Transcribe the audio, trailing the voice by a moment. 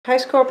Hi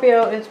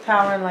Scorpio, it's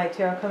Power and Light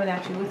Tarot coming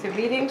at you with your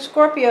reading.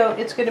 Scorpio,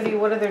 it's going to be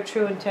what are their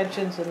true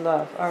intentions in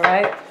love,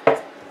 alright?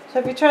 So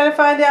if you're trying to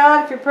find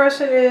out if your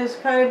person is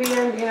kind of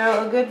being,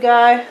 a good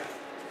guy,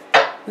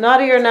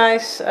 naughty or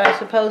nice, I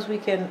suppose we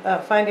can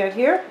find out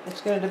here.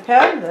 It's going to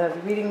depend. The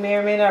reading may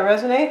or may not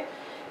resonate.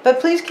 But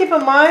please keep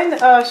in mind,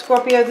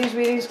 Scorpio, these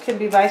readings can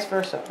be vice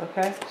versa,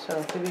 okay? So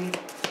it could be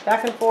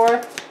back and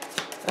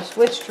forth, a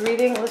switched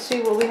reading. Let's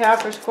see what we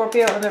have for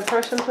Scorpio and their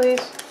person,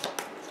 please.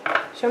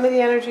 Show me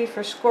the energy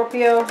for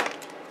Scorpio.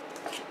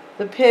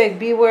 The pig,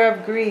 beware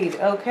of greed.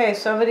 Okay,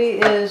 somebody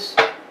is,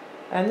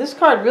 and this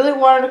card really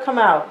wanted to come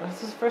out.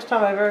 This is the first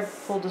time I've ever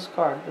pulled this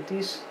card. But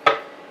these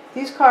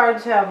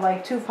cards have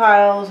like two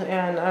piles,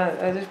 and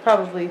there's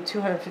probably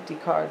 250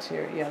 cards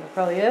here. Yeah, there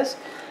probably is.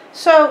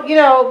 So,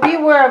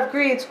 beware of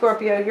greed,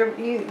 Scorpio.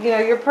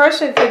 Your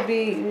person could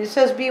be, it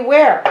says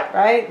beware,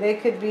 right? They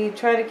could be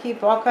trying to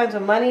keep all kinds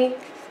of money.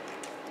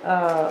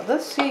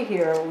 Let's see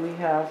here what we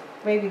have.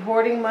 Maybe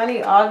hoarding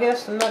money,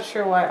 August. I'm not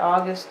sure why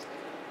August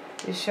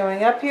is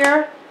showing up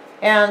here.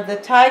 And the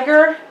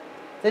tiger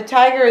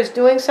is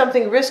doing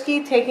something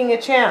risky, taking a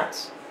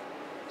chance.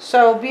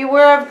 So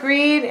beware of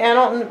greed. And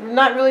I'm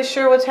not really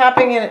sure what's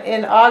happening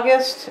in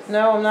August.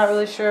 No, I'm not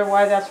really sure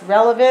why that's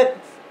relevant.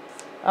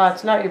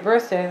 It's not your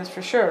birthday, that's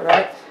for sure,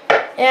 right?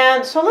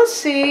 And so let's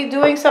see,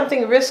 doing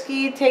something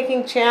risky,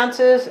 taking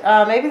chances.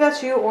 Maybe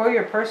that's you or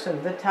your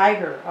person, the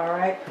tiger, all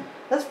right?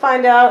 Let's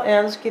find out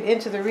and let's get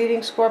into the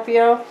reading,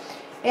 Scorpio.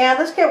 And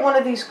let's get one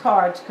of these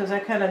cards because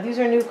these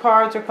are new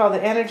cards. They're called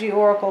the Energy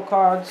Oracle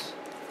cards,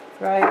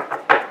 right?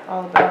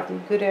 All about the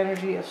good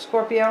energy of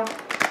Scorpio.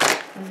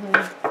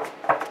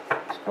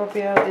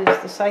 Scorpio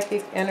is the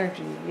psychic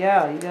energy.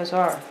 Yeah, you guys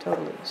are,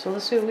 totally. So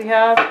let's see what we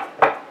have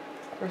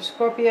for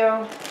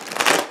Scorpio.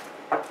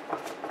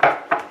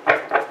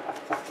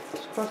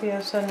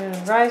 Scorpio, Sun, Moon,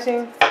 and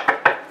Rising.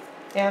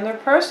 And their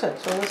person.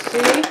 So let's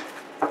see.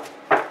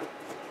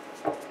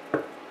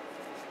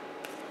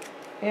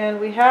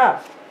 And we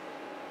have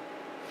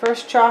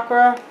first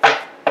chakra,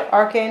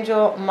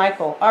 Archangel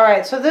Michael. All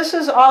right, so this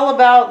is all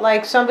about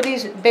like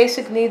somebody's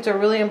basic needs are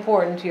really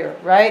important here,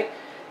 right?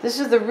 This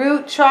is the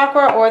root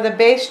chakra or the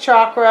base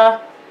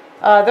chakra.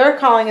 They're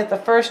calling it the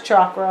first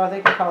chakra. They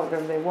can call it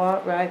whatever they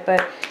want, right?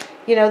 But,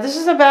 this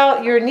is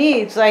about your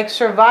needs, like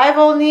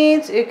survival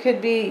needs. It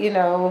could be,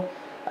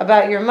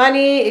 about your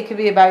money. It could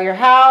be about your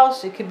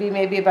house. It could be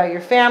maybe about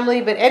your family.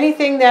 But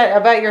anything that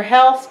about your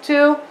health,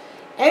 too.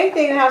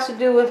 Anything that has to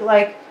do with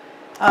like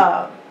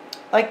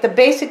the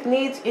basic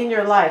needs in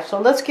your life. So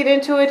let's get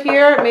into it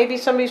here. Maybe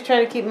somebody's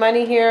trying to keep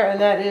money here, and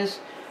that is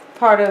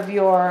part of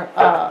your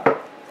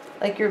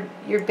like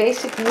your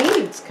basic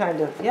needs,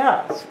 kind of.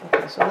 Yeah.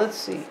 Okay. So let's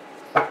see.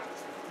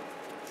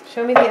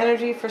 Show me the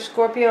energy for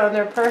Scorpio and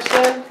their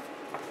person.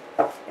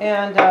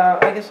 And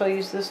I guess I'll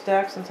use this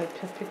deck since I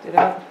picked it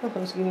up. I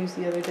was going to use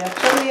the other deck.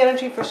 Show me the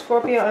energy for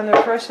Scorpio and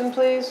their person,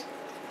 please.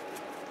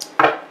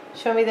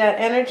 Show me that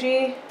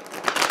energy.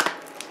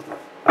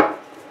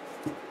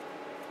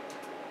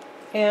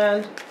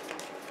 And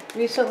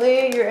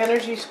recently, your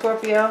energy,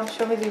 Scorpio.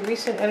 Show me the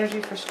recent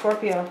energy for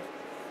Scorpio.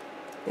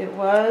 It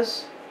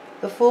was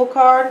the Fool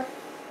card.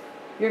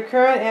 Your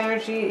current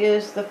energy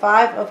is the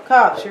Five of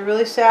Cups. You're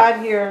really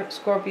sad here,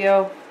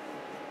 Scorpio.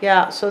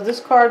 Yeah, so this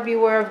card,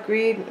 beware of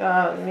greed.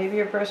 Maybe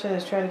your person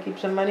is trying to keep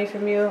some money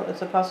from you.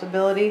 It's a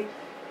possibility.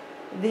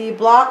 The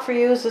block for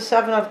you is the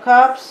Seven of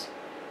Cups.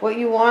 What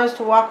you want is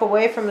to walk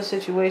away from a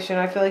situation.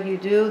 I feel like you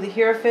do. The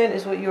Hierophant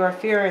is what you are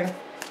fearing.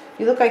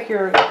 You look like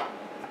you're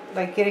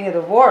like getting a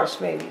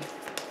divorce, maybe.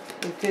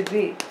 It could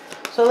be.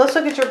 So let's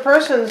look at your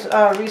person's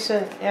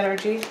recent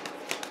energy.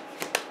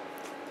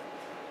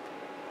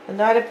 The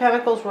Knight of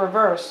Pentacles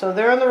reversed. So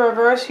they're in the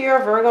reverse here,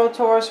 Virgo,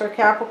 Taurus, or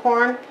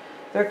Capricorn.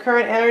 Their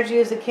current energy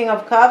is the King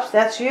of Cups.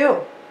 That's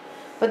you.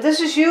 But this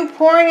is you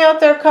pouring out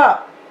their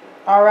cup.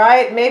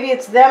 Alright? Maybe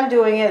it's them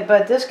doing it,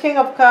 but this King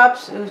of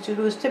Cups,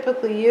 who's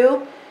typically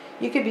you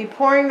could be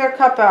pouring their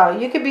cup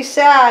out. You could be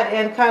sad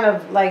and kind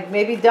of like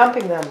maybe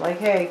dumping them. Like,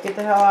 hey, get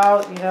the hell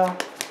out,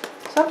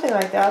 something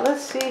like that.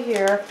 Let's see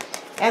here.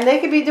 And they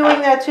could be doing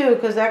that too,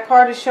 because that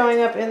card is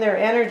showing up in their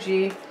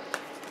energy.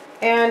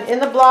 And in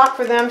the block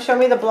for them, show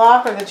me the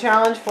block or the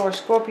challenge for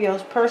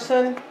Scorpio's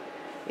person.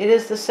 It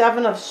is the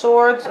Seven of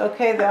Swords.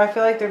 Okay, I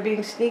feel like they're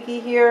being sneaky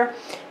here.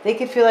 They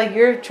could feel like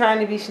you're trying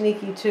to be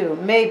sneaky too,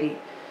 maybe.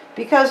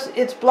 Because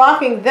it's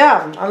blocking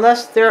them,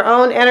 unless their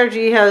own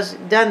energy has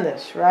done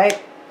this,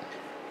 right?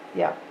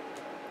 Yeah.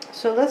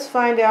 So let's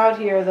find out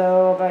here,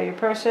 though, about your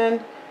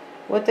person.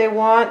 What they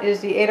want is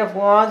the Eight of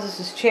Wands. This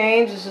is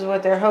change. This is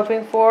what they're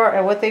hoping for.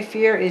 And what they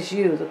fear is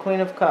you, the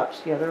Queen of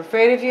Cups. Yeah, they're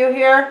afraid of you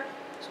here,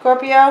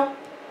 Scorpio.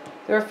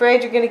 They're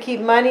afraid you're going to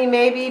keep money,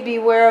 maybe.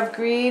 Beware of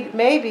greed,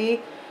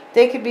 maybe.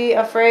 They could be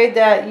afraid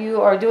that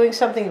you are doing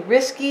something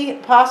risky,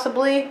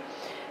 possibly.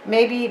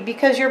 Maybe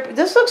because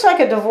this looks like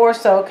a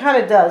divorce, though. It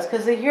kind of does.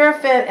 Because the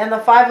Hierophant and the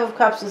Five of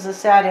Cups is a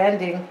sad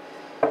ending.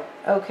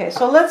 Okay,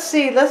 so let's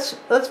see. Let's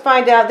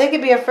find out. They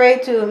could be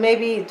afraid to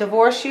maybe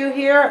divorce you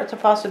here. It's a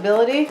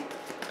possibility.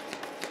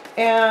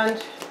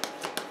 And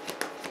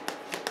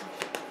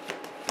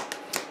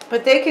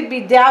But they could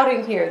be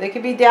doubting here. They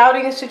could be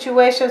doubting a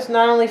situation. It's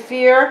not only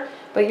fear,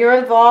 but you're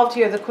involved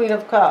here, the Queen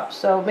of Cups.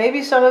 So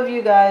maybe some of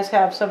you guys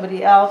have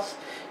somebody else.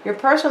 Your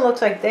person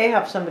looks like they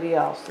have somebody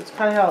else. That's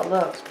kind of how it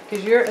looks,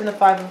 because you're in the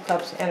Five of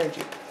Cups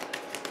energy.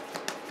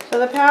 So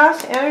the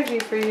past energy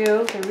for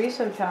you, the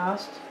recent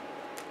past,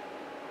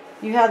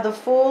 you had the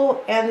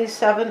Fool and the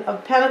Seven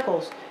of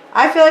Pentacles.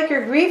 I feel like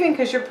you're grieving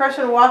because your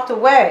person walked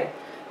away.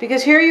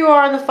 Because here you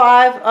are in the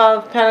Five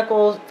of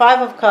Pentacles,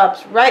 Five of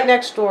Cups, right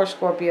next door,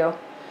 Scorpio.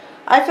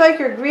 I feel like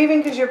you're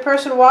grieving because your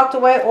person walked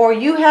away, or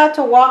you had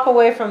to walk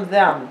away from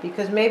them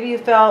because maybe you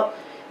felt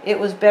it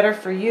was better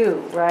for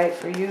you, right?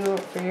 For you,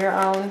 for your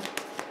own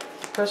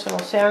personal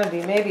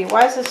sanity, maybe.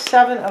 Why is the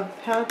Seven of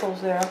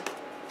Pentacles there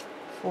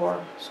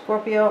for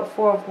Scorpio?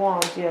 Four of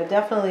Wands. Yeah,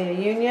 definitely a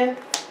union.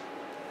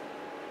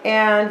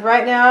 And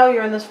right now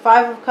you're in this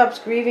Five of Cups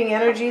grieving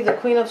energy, the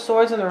Queen of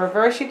Swords in the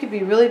reverse. You could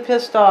be really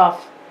pissed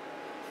off.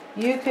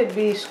 You could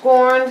be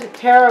scorned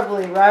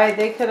terribly, right?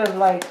 They could have,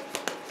 like,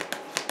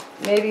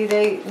 maybe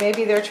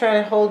they're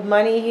trying to hold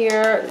money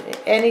here,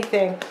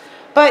 anything.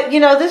 But, you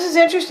know, this is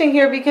interesting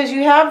here because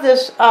you have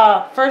this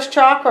first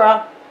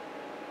chakra,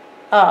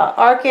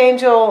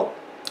 Archangel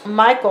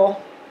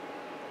Michael.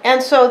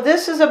 And so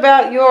this is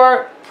about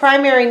your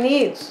primary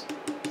needs.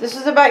 This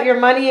is about your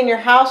money and your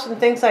house and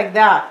things like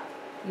that.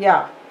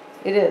 Yeah,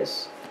 it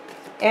is.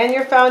 And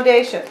your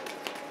foundation.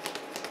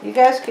 You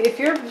guys, if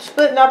you're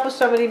splitting up with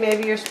somebody,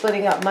 maybe you're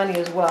splitting up money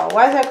as well.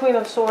 Why is that Queen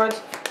of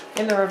Swords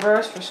in the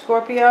reverse for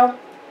Scorpio?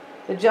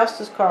 The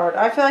Justice card.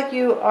 I feel like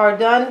you are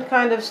done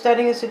kind of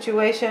studying a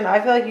situation. I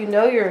feel like you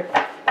know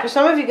for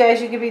some of you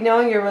guys, you could be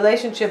knowing your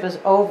relationship is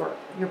over,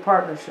 your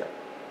partnership.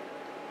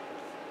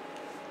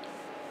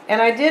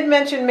 And I did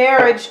mention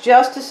marriage.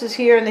 Justice is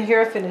here and the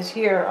Hierophant is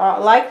here.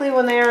 Likely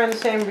when they are in the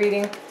same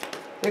reading,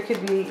 there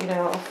could be, you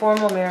know, a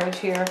formal marriage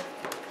here.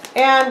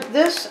 And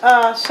this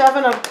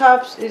Seven of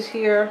Cups is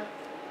here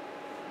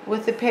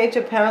with the Page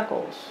of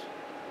Pentacles.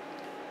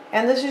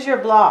 And this is your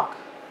block.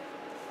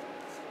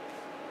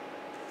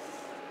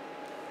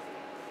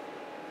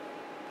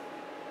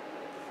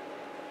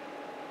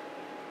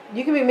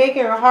 You could be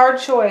making a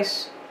hard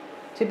choice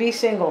to be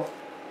single.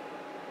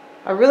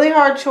 A really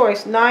hard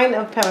choice. Nine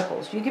of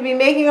Pentacles. You could be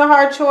making a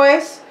hard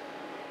choice.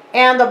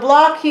 And the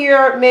block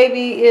here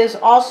maybe is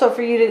also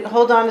for you to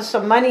hold on to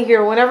some money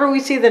here. Whenever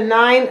we see the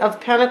Nine of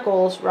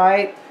Pentacles,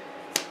 right,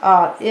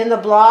 in the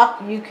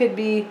block, you could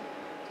be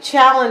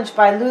challenged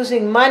by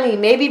losing money.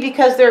 Maybe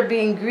because they're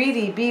being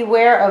greedy.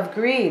 Beware of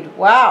greed.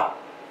 Wow.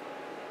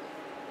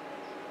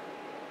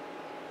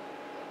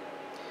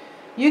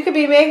 You could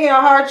be making a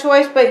hard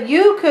choice, but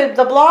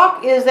the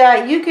block is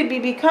that you could be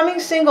becoming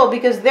single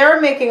because they're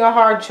making a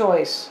hard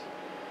choice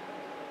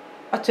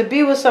to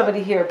be with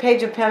somebody here.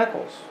 Page of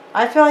Pentacles.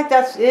 I feel like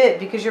that's it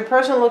because your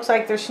person looks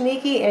like they're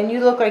sneaky and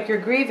you look like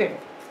you're grieving.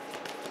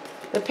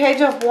 The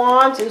Page of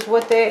Wands is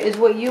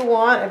what you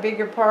want, I beg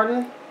your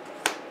pardon,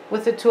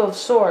 with the Two of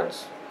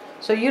Swords.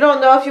 So you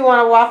don't know if you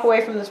want to walk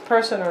away from this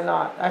person or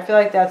not. I feel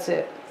like that's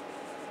it.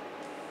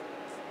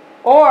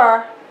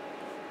 Or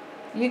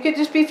you could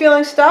just be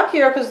feeling stuck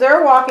here because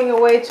they're walking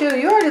away too.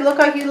 You already look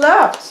like you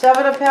left.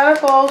 Seven of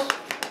Pentacles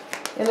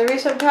in the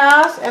recent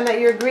past, and that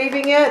you're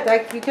grieving it.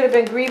 That you could have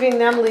been grieving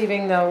them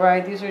leaving though,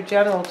 right? These are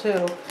general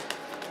too.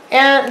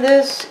 And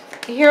this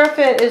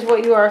Hierophant is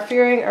what you are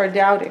fearing or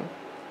doubting.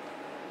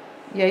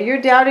 Yeah, you're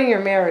doubting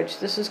your marriage.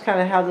 This is kind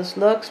of how this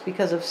looks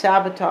because of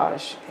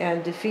sabotage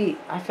and defeat.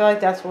 I feel like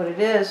that's what it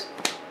is.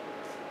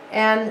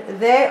 And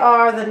they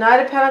are the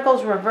Knight of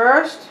Pentacles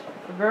reversed,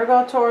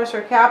 Virgo, Taurus,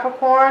 or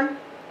Capricorn.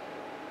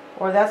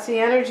 Or that's the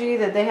energy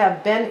that they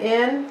have been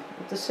in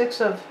with the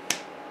Six of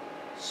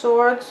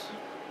Swords.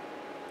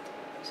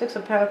 Six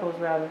of Pentacles,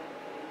 rather.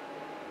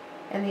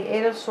 And the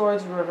Eight of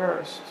Swords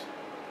reversed.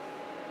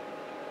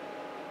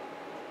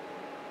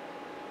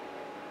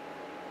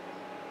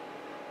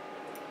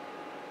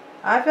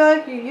 I feel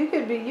like you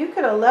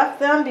could have left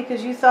them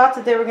because you thought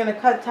that they were going to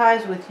cut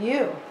ties with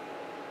you.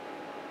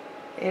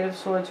 Eight of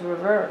Swords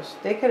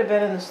reversed. They could have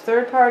been in this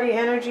third party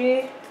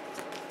energy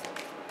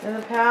in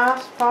the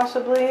past,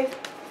 possibly.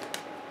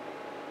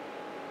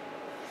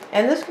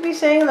 And this could be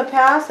saying in the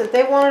past that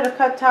they wanted to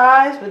cut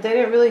ties, but they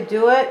didn't really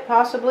do it,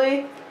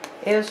 possibly.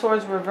 Eight of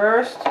Swords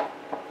reversed.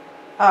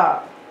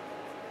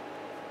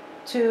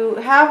 To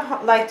have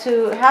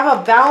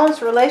a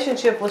balanced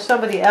relationship with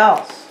somebody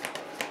else.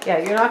 Yeah,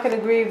 you're not going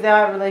to grieve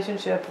that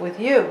relationship with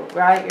you,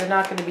 right? You're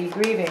not going to be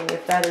grieving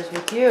if that is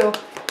with you.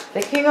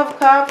 The King of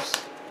Cups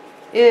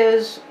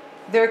is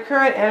their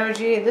current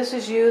energy. This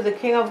is you, the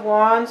King of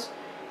Wands,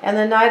 and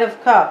the Knight of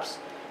Cups.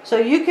 So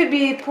you could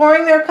be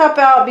pouring their cup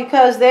out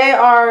because they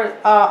are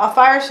a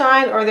fire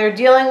sign or they're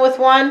dealing with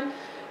one.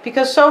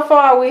 Because so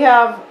far we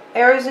have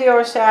Aries, Leo,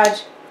 or Sag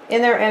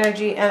in their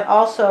energy, and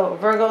also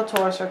Virgo,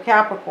 Taurus, or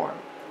Capricorn.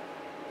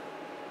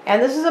 And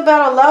this is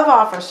about a love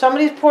offer.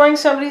 Somebody's pouring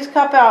somebody's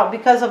cup out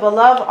because of a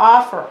love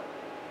offer.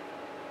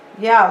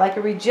 Yeah, like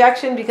a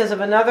rejection because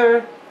of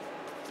another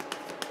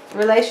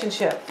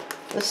relationship.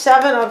 The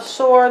Seven of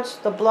Swords,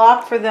 the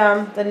block for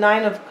them, the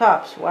Nine of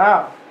Cups.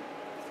 Wow.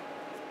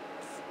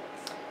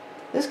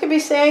 This could be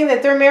saying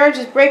that their marriage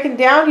is breaking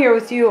down here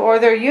with you, or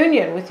their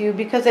union with you,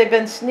 because they've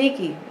been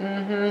sneaky.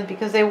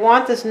 Because they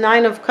want this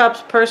Nine of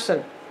Cups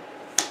person.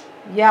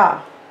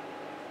 Yeah.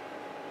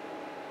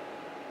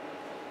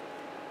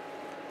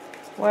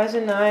 Why is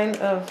the Nine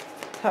of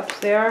Cups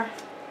there?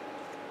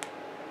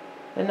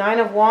 The Nine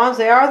of Wands,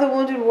 they are the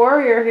wounded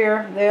warrior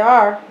here. They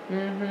are.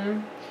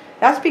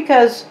 That's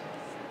because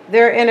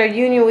they're in a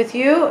union with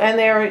you, and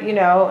they're, you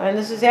know, and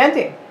this is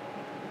ending.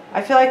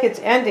 I feel like it's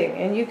ending,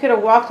 and you could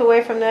have walked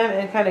away from them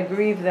and kind of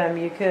grieved them.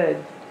 You could.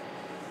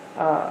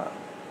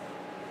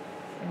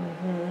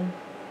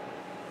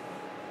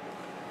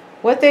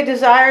 What they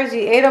desire is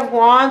the Eight of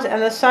Wands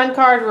and the Sun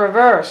card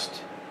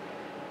reversed.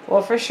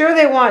 Well, for sure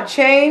they want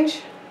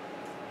change.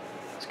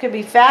 This could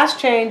be fast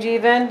change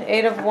even.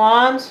 Eight of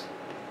Wands.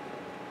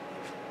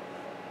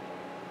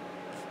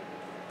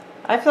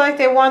 I feel like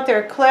they want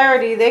their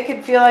clarity. They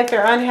could feel like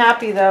they're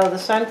unhappy though. The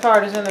Sun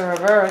card is in the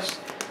reverse.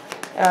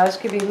 This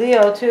could be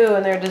Leo too,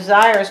 and their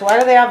desires. Why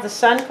do they have the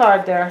Sun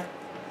card there?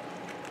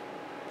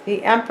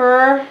 The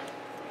Emperor.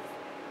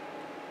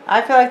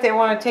 I feel like they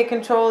want to take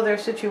control of their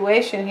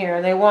situation here,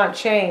 and they want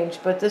change.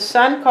 But the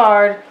Sun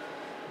card,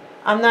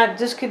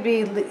 this could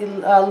be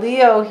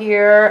Leo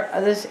here.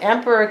 This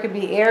Emperor could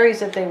be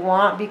Aries that they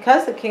want,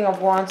 because the King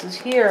of Wands is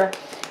here.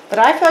 But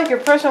I feel like your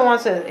person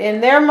wants it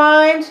in their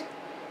mind,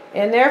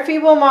 in their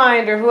feeble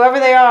mind, or whoever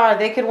they are,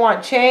 they could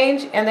want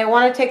change, and they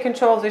want to take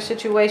control of their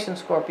situation,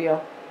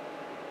 Scorpio.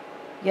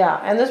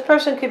 Yeah, and this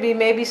person could be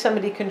maybe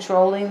somebody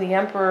controlling. The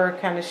Emperor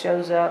kind of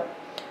shows up.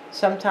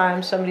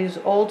 Sometimes somebody who's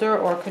older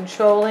or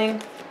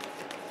controlling.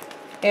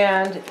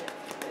 And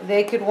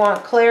they could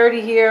want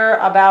clarity here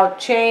about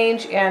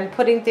change and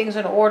putting things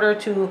in order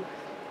to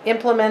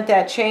implement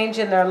that change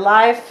in their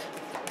life.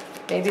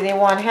 Maybe they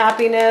want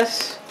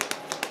happiness.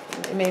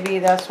 Maybe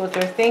that's what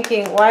they're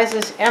thinking. Why is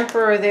this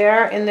Emperor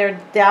there in their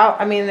doubt?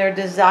 I mean, their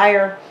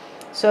desire.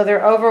 So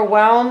they're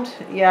overwhelmed.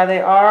 Yeah, they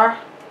are.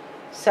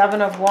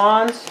 Seven of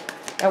Wands.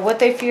 And what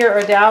they fear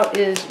or doubt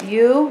is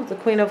you, the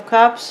Queen of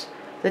Cups,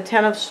 the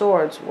Ten of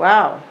Swords.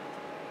 Wow.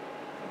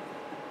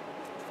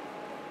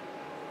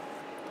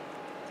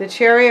 The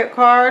Chariot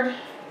card.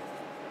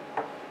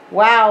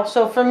 Wow.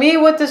 So for me,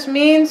 what this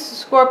means,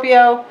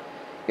 Scorpio,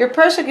 your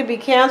person could be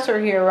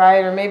Cancer here,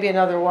 right? Or maybe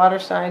another water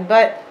sign.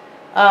 But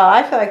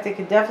I feel like they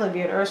could definitely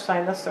be an earth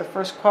sign. That's their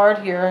first card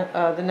here,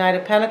 the Knight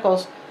of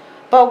Pentacles.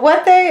 But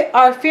what they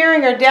are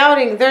fearing or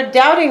doubting, they're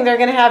doubting they're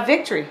going to have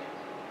victory.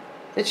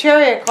 The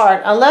Chariot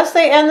card. Unless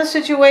they end the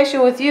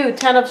situation with you,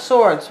 Ten of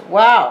Swords.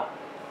 Wow.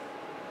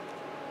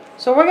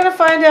 So we're going to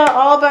find out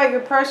all about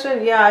your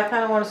person. Yeah, I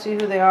kind of want to see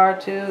who they are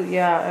too.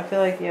 Yeah, I feel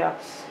like, yeah.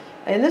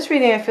 In this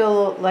reading, I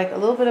feel like a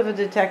little bit of a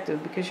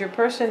detective, because your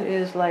person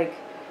is like,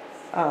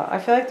 I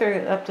feel like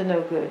they're up to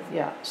no good.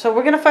 Yeah. So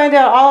we're going to find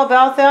out all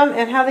about them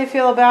and how they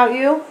feel about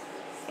you,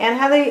 and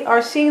how they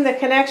are seeing the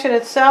connection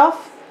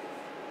itself,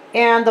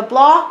 and the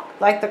block,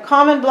 like the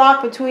common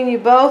block between you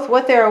both,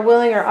 what they are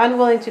willing or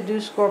unwilling to do,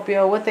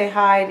 Scorpio, what they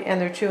hide, and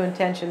their true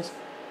intentions.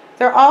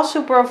 They're all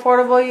super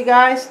affordable, you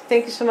guys.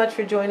 Thank you so much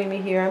for joining me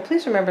here. And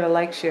please remember to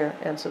like, share,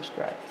 and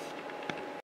subscribe.